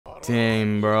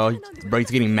Dang, bro. Bro,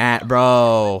 he's getting mad,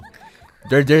 bro.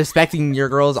 They're respecting your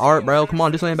girl's art, bro. Come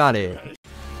on, do something about it.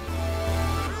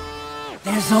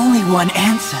 There's only one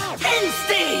answer.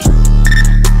 Instinct!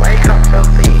 Wake up,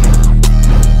 filthy.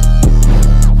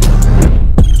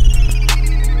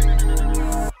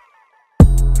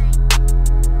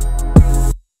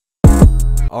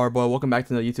 Alright, boy, welcome back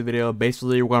to the YouTube video.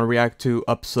 Basically, we're gonna react to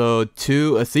episode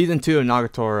 2, season 2 of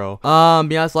Nagatoro.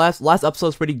 Yeah, last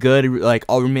episode's pretty good. Like,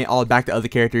 we made all back to other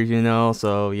characters, you know.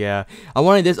 So yeah, I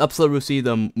wanted this episode to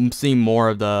see more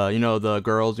of the, you know, the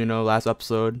girls, you know, last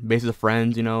episode, basically the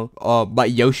friends, you know.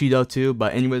 But Yoshi though too.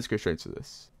 But anyways, let's get straight to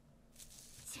this.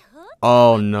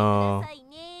 Oh no.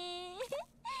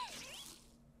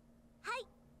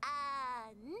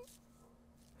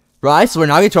 Bro, I swear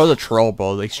Nagatoro's a troll,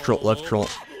 bro. Like,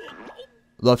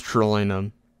 loves trolling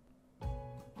them.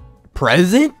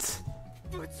 Present?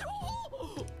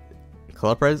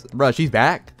 Club present? Bro, she's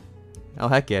back? Oh,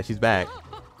 heck yeah, she's back.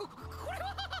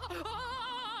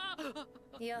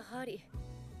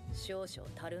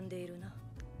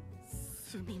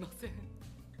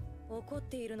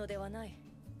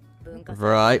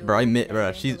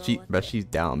 Bro, she's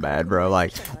down bad, bro.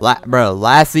 Like,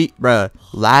 last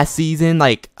season,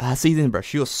 bro,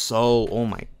 she was so, oh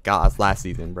my gosh, last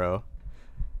season, bro,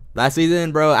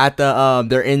 at the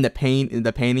they're in the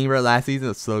painting, bro. Last season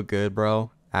was so good,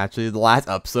 bro. Actually, the last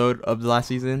episode of the last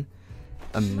season,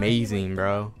 amazing,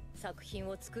 bro.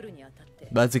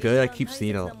 But it's good. I keep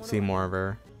seeing more of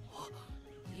her.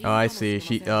 Oh, I see.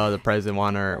 The president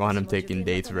want him taking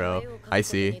dates, bro. I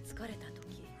see.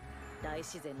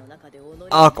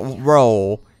 Oh,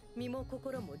 bro.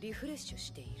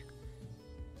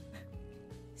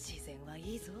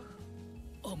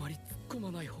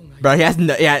 Bro, he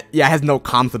has no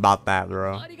comments about that,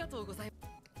 bro.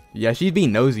 Yeah, she's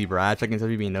being nosy, bro. I can tell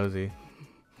she's being nosy.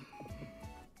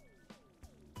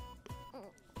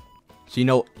 He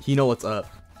know what's up.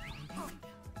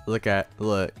 Look.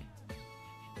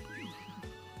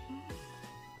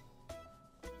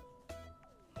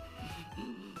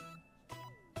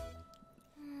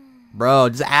 Bro,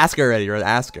 just ask her already, bro.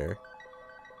 Ask her.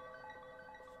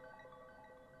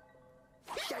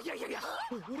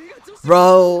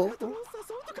 Bro.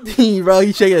 Bro,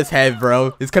 he's shaking his head,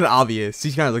 bro. It's kind of obvious.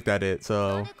 He's kind of looked at it,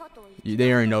 so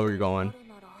they already know where you're going.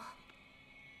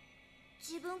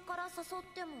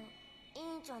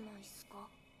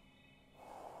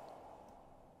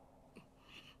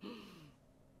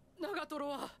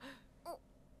 Nagatoro.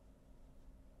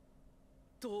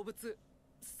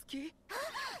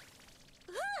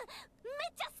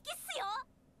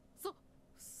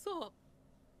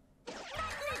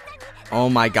 Oh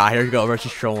my god, here we go, bro.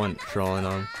 She's trolling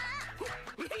them.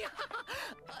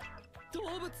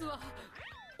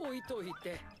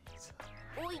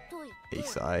 A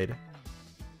side.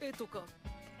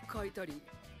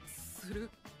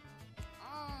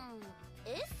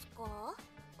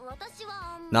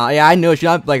 Nah, yeah, I know she's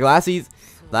not like last season.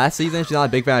 She's not a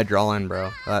big fan of drawing,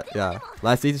 bro. Yeah,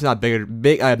 last season she's not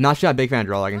she's not a big fan of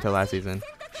drawing. I can tell last season.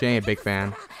 She ain't a big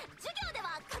fan.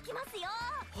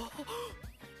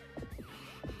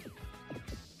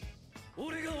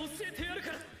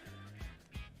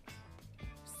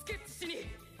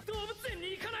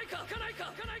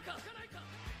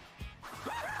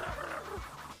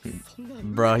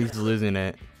 Bro, he's losing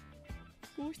it.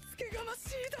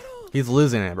 He's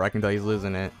losing it, bro. I can tell he's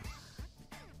losing it.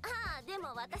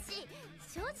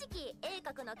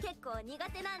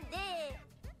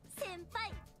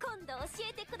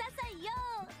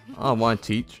 I want to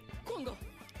teach.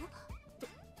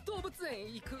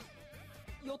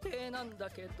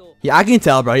 Yeah, I can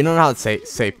tell, bro. He don't know how to say.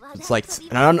 It's like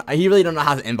he really don't know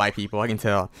how to invite people. I can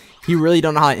tell. He really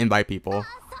don't know how to invite people.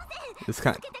 It's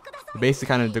basically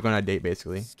kind of they're going on a date,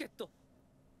 basically.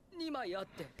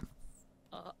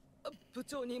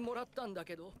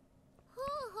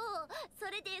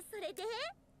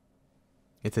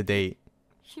 It's a date.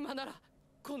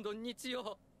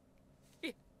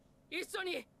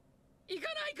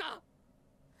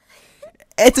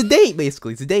 It's a date,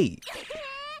 basically. It's a date.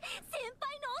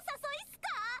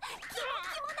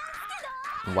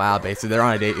 Wow, basically they're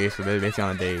on a date. Basically, they're basically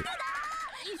on a date.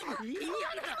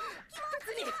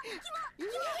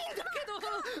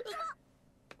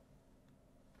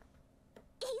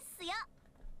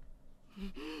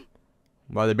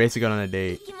 Wow, they're basically going on a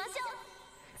date.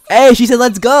 Hey, she said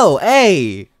let's go.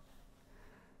 Hey,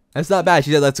 that's not bad.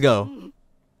 She said let's go.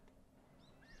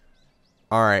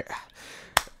 All right.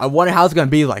 I wonder how it's gonna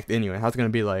be like. Anyway, how it's gonna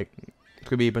be like. It's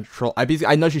gonna be a bunch of troll.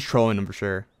 I know she's trolling them for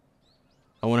sure.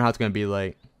 I wonder how it's gonna be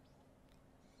like.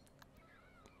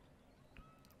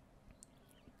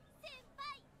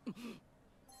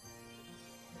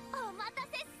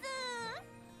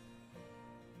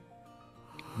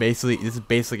 Basically, this is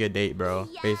basically a date, bro.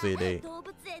 Basically a date. 動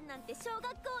物園なんて小学校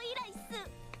以来っす。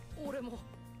俺も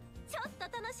ちょっと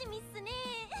楽しみっすね。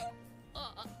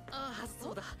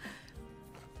そうだ。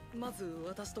まず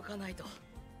私とかないと。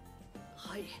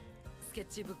はい、スケッ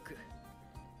チブック。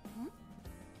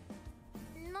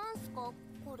なんすか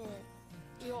これ。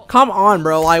 Come on,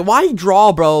 bro. Like, why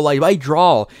draw, bro? Like, why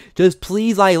draw? Just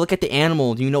please, like, look at the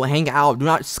animals. You know, hang out. Do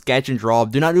not sketch and draw.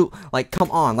 Do not do, like, come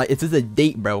on. Like, it's just a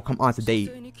date, bro. Come on, it's a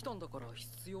date.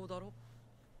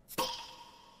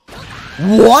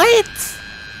 What?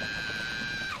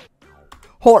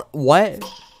 Hold, what?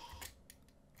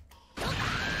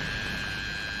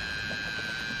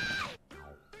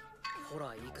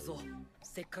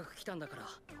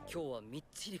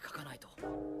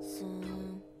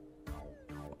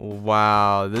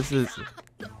 Wow, this is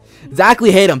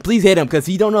exactly hit him. Please hit him, cause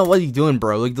he don't know what he's doing,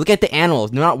 bro. Like, look at the animals.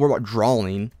 Do not worry about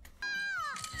drawing.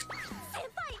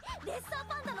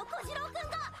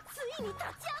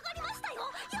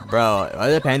 Bro, why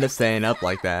the panda staying up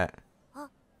like that?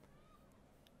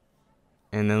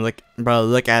 And then look, bro,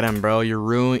 look at him, bro. You're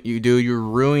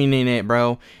ruining it,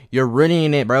 bro. You're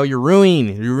ruining it, bro. You're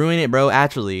ruining it, bro.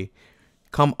 Actually,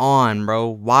 come on, bro.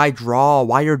 Why draw?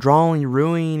 Why you're drawing? You're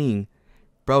ruining.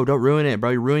 Bro, don't ruin it, bro.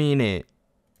 You're ruining it.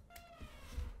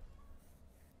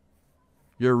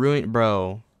 You're ruining,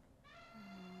 bro.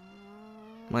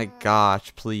 My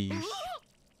gosh, please.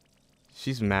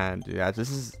 She's mad, dude.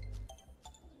 This is.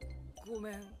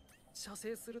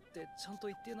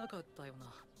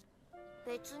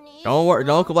 Don't worry.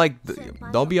 Don't like.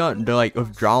 Don't be on like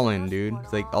of drawing, dude.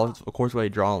 It's like, of course, why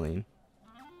drawing.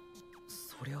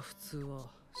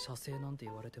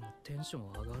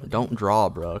 Don't draw,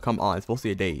 bro. Come on, it's supposed to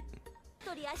be a date.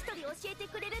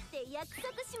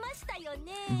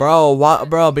 Bro, what,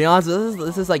 bro? Be honest,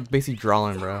 this is like basically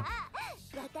drawing, bro.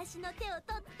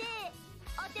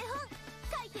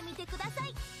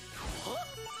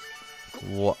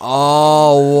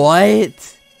 Oh,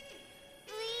 what?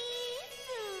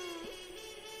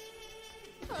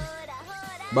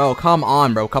 Bro, come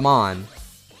on, bro. Come on.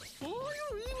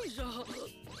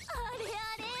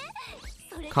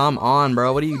 Come on,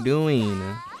 bro. What are you doing?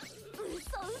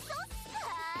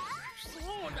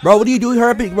 Bro, what are you doing,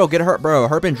 Herpin? Bro, get hurt, bro.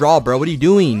 Herpin, draw, bro. What are you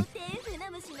doing?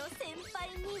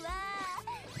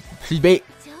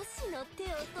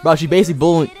 Bro, she's basically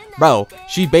bullying. Bro,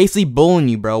 she's basically bullying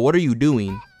you, bro. What are you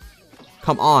doing?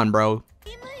 Come on, bro.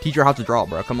 Teach her how to draw,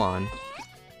 bro. Come on.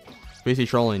 She's basically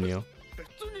trolling you.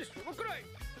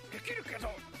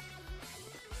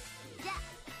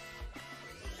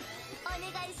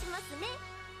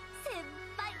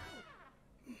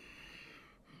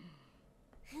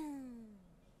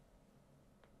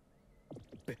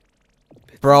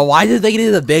 Bro, why did they get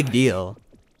it a big deal?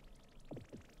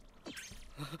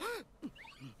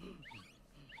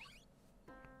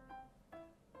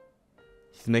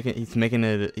 He's making it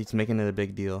a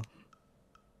big deal.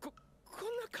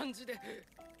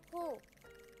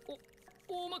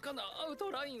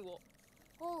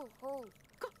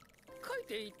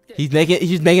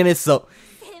 He's making it so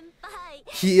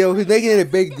he's making it a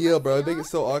big deal, bro. He's making it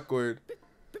so awkward.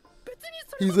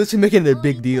 He's literally making it a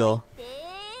big deal.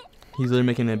 He's literally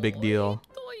making it a big deal.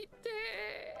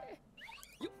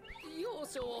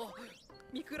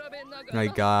 My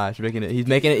gosh, he's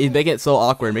making it so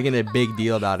awkward, making it a big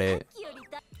deal about it.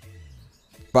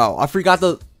 Bro, I forgot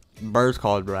the bird's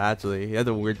called, bro. Actually, he has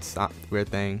a weird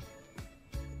thing.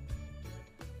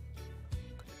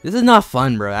 This is not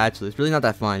fun, bro. Actually, it's really not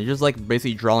that fun. You're just like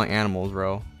basically drawing animals,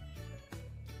 bro.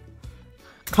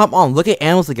 Come on, look at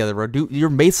animals together, bro. Dude, you're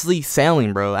basically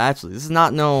sailing, bro. Actually, this is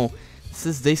not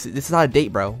This is not a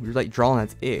date, bro. You're like drawing.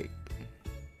 That's it.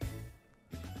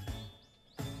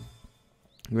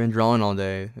 You've been drawing all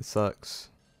day. It sucks.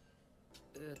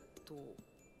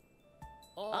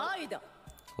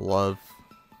 Love.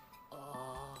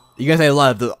 You guys say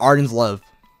love. The artists love.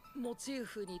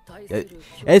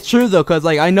 It's true though, cause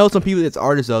like I know some people that's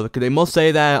artists though, cause they most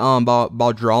say that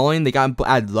about drawing they got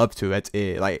add love to it. That's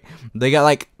it. Like they got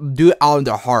like do it out of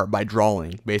their heart by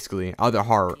drawing, basically out of their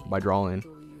heart by drawing.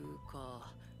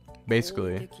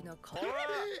 Basically.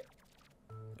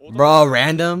 Bro,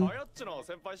 random.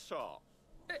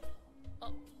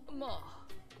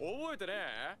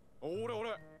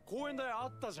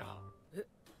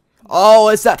 Oh,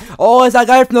 it's that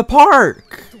guy from the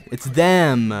park. It's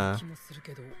them.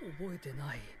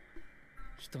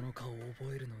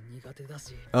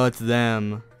 Oh, it's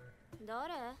them.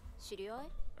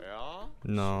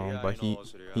 No, but he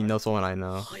knows someone I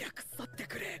know.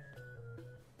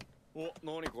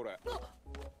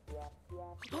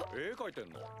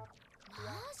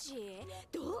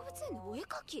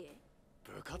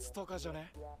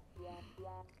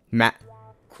 Matt.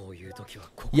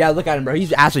 Yeah, look at him, bro.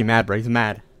 He's actually mad, bro. He's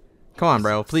mad. Come on,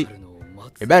 bro. Please.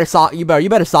 You better sock. You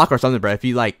better sock or something, bro. If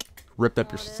you like ripped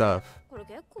up your stuff.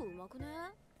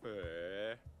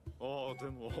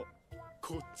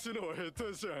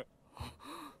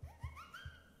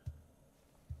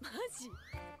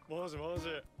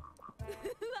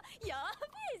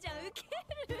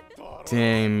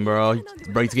 Damn, bro.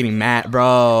 Bro, he's getting mad,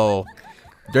 bro.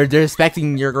 They're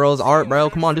respecting your girl's art, bro.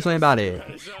 Come on, do something about it.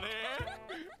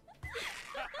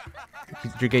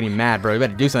 You're getting mad, bro. You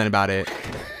better do something about it.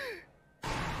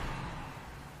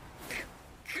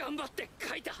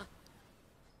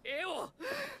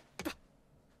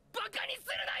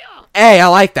 Hey, I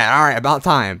like that. Alright, about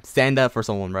time. Stand up for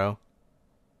someone, bro.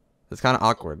 It's kind of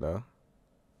awkward, though.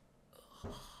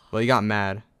 Well, he got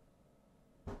mad.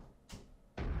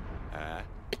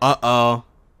 Uh-oh.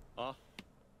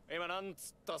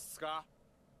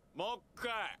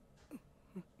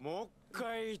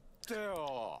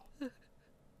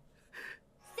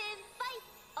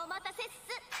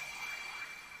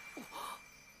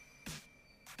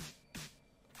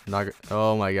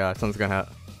 Oh my god, something's gonna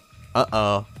happen.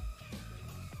 Uh-oh.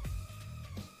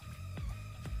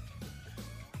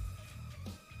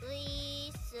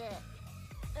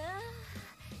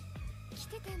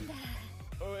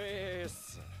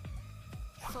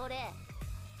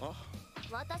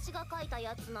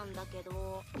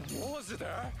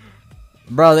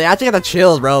 Bro, they actually got the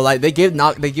chills, bro. Like they give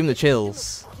him the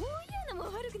chills.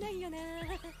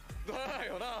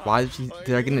 Why did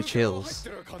they're getting the chills?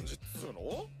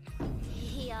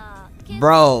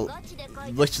 Bro,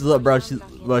 look, bro,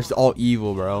 she's all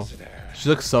evil, bro. She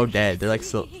looks so dead. They're like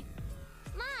so.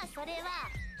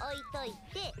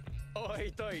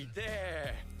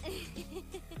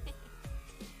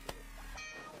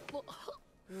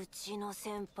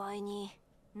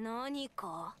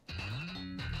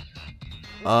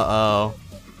 Uh-oh.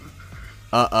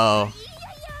 Uh-oh.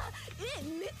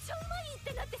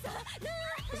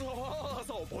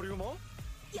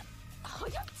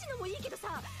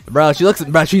 Bro,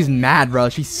 she's mad, bro.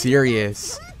 She's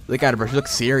serious. Look at her, bro. She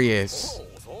looks serious.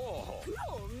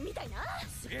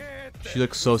 She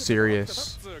looks so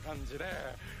serious.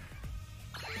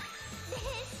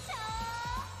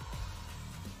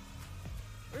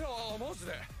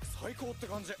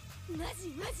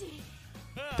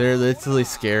 They're literally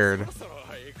scared.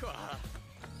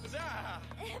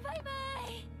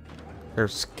 They're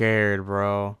scared,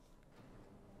 bro.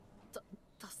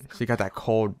 She got that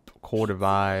cold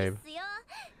vibe.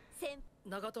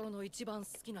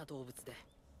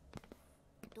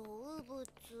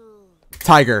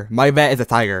 Tiger. My vet is a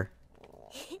tiger.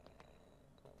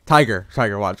 Tiger,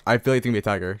 watch. I feel like it's gonna be a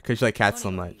tiger because she like cats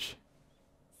so much.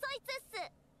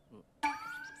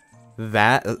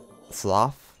 That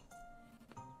sloth?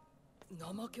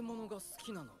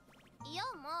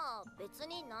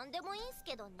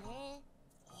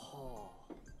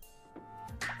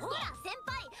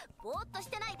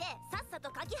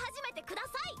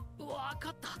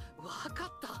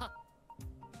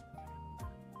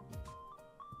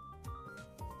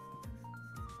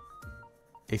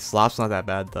 A sloth's not that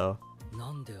bad though.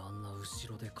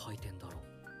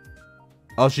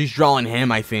 Oh, she's drawing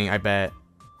him, I think. I bet.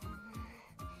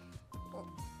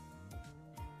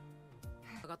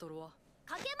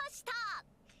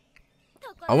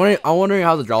 I'm wondering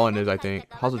how the drawing is. I think.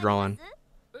 How's the drawing?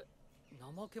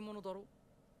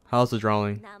 How's the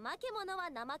drawing?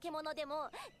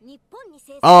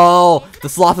 Oh, the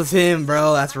sloth is him,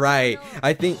 bro. That's right.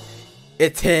 I think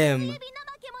it's him.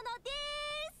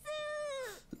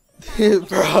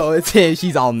 Bro, it's him.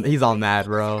 He's all mad,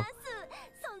 bro.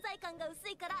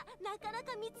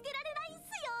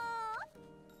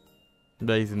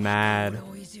 But he's mad.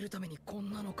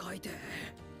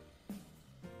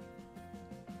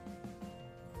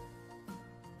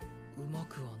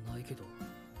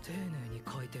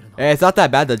 Hey, it's not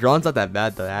that bad. The drawing's not that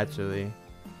bad though, actually.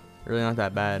 Really not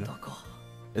that bad.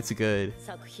 It's good.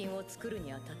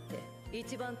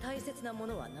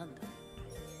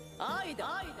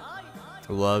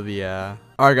 Love, yeah.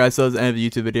 Alright guys, so that's the end of the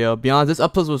YouTube video. Be honest, this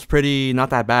episode was pretty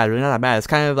not that bad. Really not that bad. It's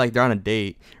kind of like they're on a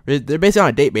date. They're basically on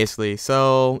a date, basically.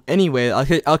 So anyway, I'll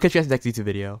catch you guys in the next YouTube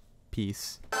video.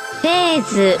 Peace.